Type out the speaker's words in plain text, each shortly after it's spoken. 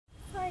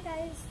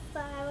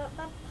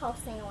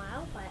posting a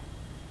while, but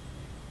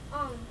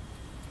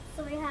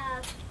so we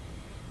have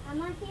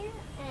Emma here,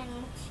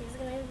 and she's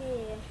gonna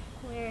be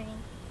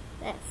wearing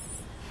this.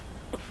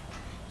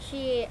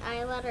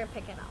 I let her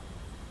pick it up.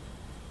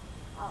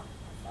 Oh,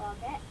 so I'll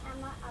get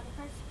Emma out of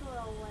her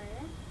stroller.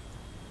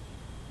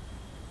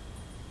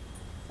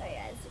 So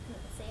yeah, as you can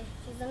see,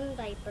 she's in a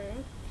diaper.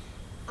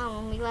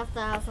 We left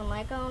the house. I'm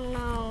like, oh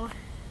no.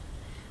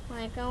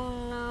 I'm gonna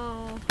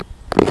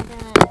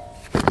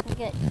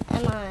get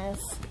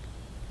Emma's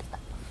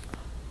stuff.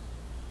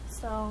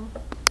 So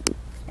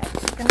yeah, I'm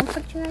just gonna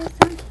put you guys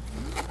on.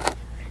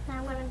 Now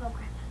I'm gonna go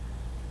grab it.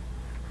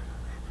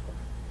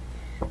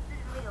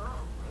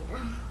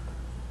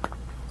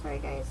 Sorry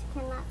guys, you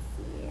cannot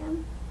see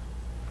him.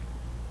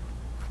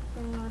 I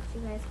don't know if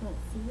you guys can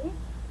see it.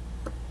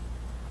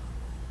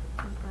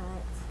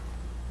 But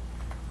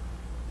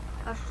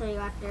I'll show you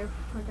after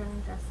we're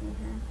done dressing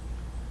her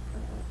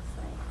what it looks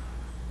like.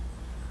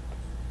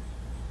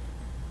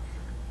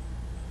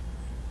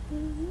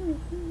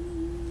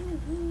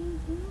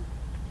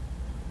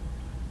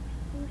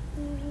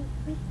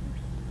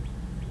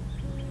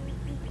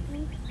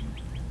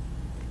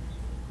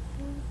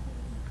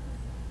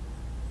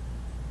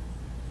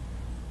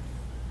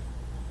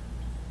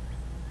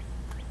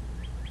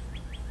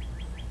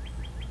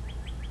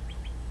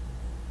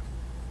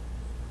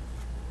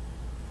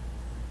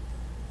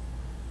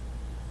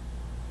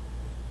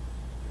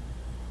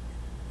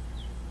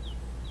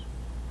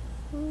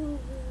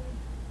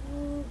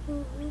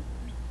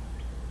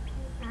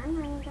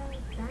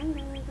 I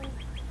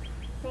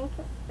think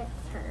it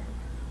fits her.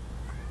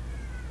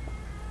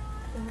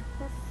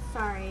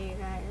 Sorry, you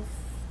guys.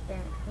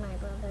 My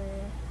brother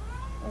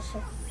was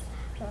just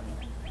filming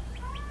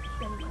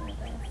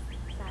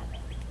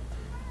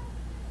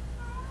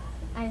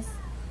this.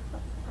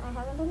 I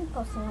haven't been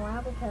posting in a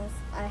while because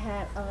I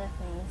had other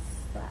things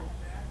that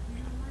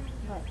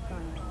like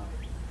going on.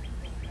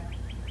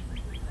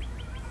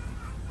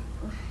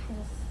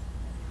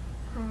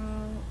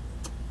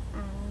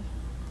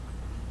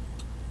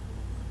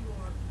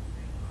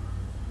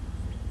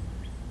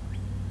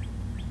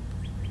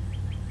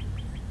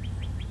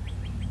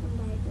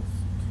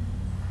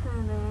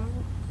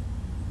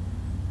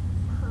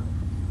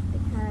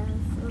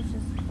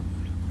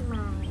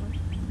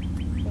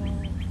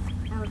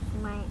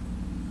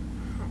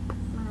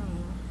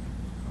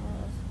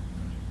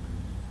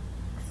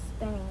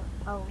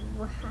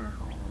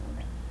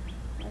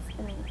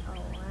 Spinning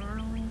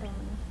around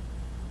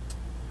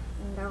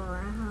and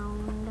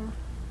around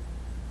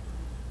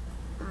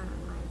on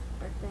my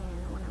birthday,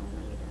 and when I'm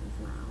gonna be done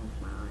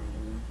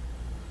smiling.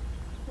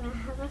 And I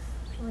have a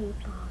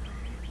sleepover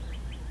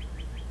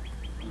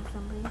in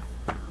somebody's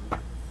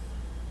house,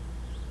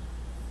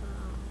 so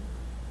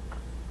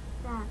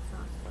that's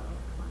also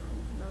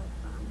really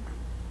fun.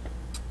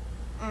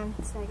 And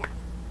so yeah,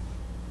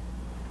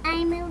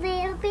 I'm a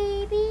little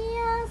baby,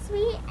 all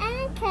sweet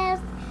and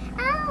cuffed. I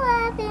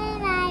love it,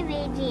 I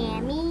wear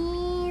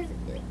jammies.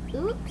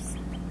 Oops.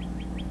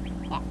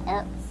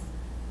 Yeah, oops.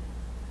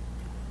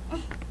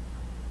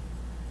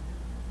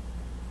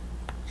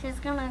 She's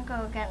gonna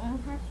go get in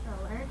her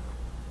stroller.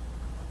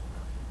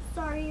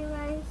 Sorry, you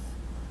guys.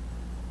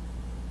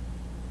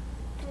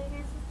 So you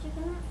guys, what you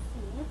cannot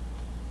see.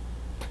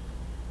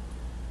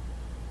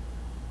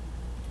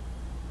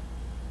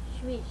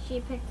 She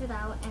picked it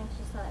out and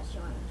she said that she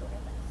wanted to wear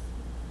this.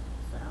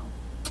 So,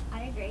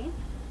 I agree.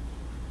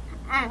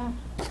 And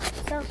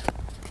so,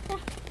 yeah,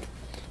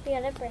 we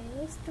got a brand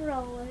new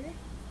stroller.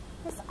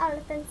 This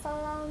elephant's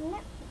all on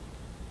it.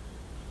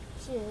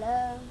 She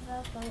loves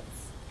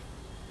elephants.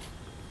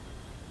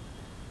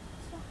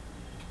 So,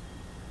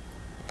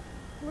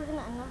 we're going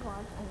to end the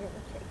vlog under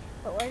the tree.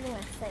 But we're going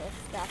to say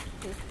stuff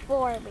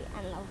before we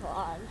end the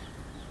vlog.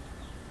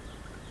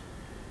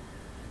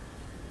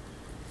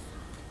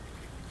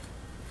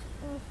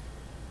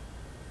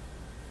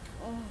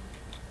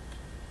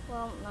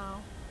 Well, no.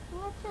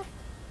 Let's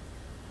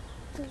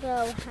just go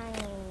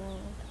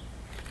hanging.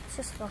 Let's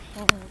just go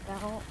hanging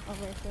out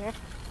over here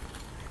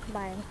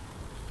by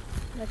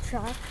the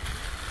truck,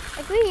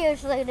 like we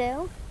usually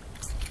do.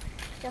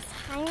 Just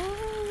hanging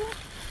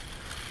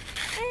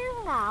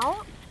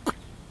out.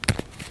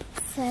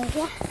 So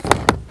yeah,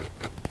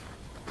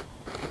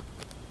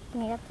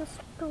 we got the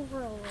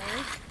stroller.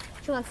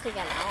 She wants to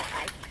get out.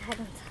 I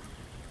hadn't.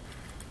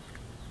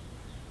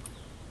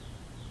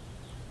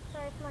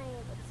 Sorry if my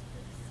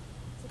lipstick's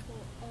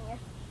sticking in your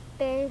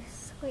face.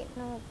 Wait,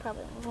 no, it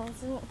probably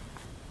wasn't.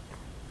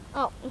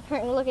 Oh,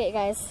 look at you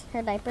guys.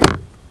 Her diaper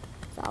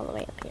is all the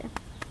way up here.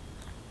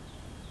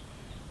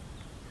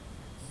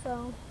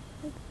 So,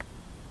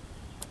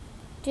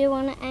 do you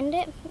want to end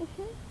it?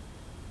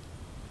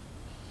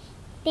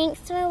 Thanks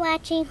for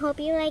watching. Hope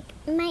you like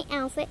my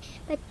outfit.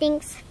 But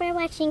thanks for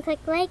watching. Click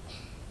like,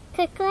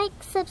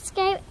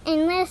 subscribe,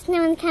 and let us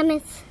know in the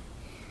comments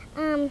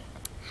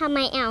how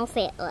my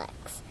outfit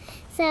looks.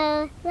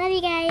 So, love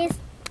you guys.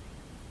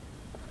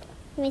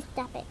 Let me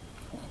stop it.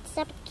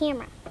 Stop the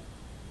camera.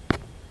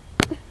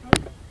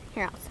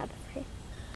 Here, I'll stop it.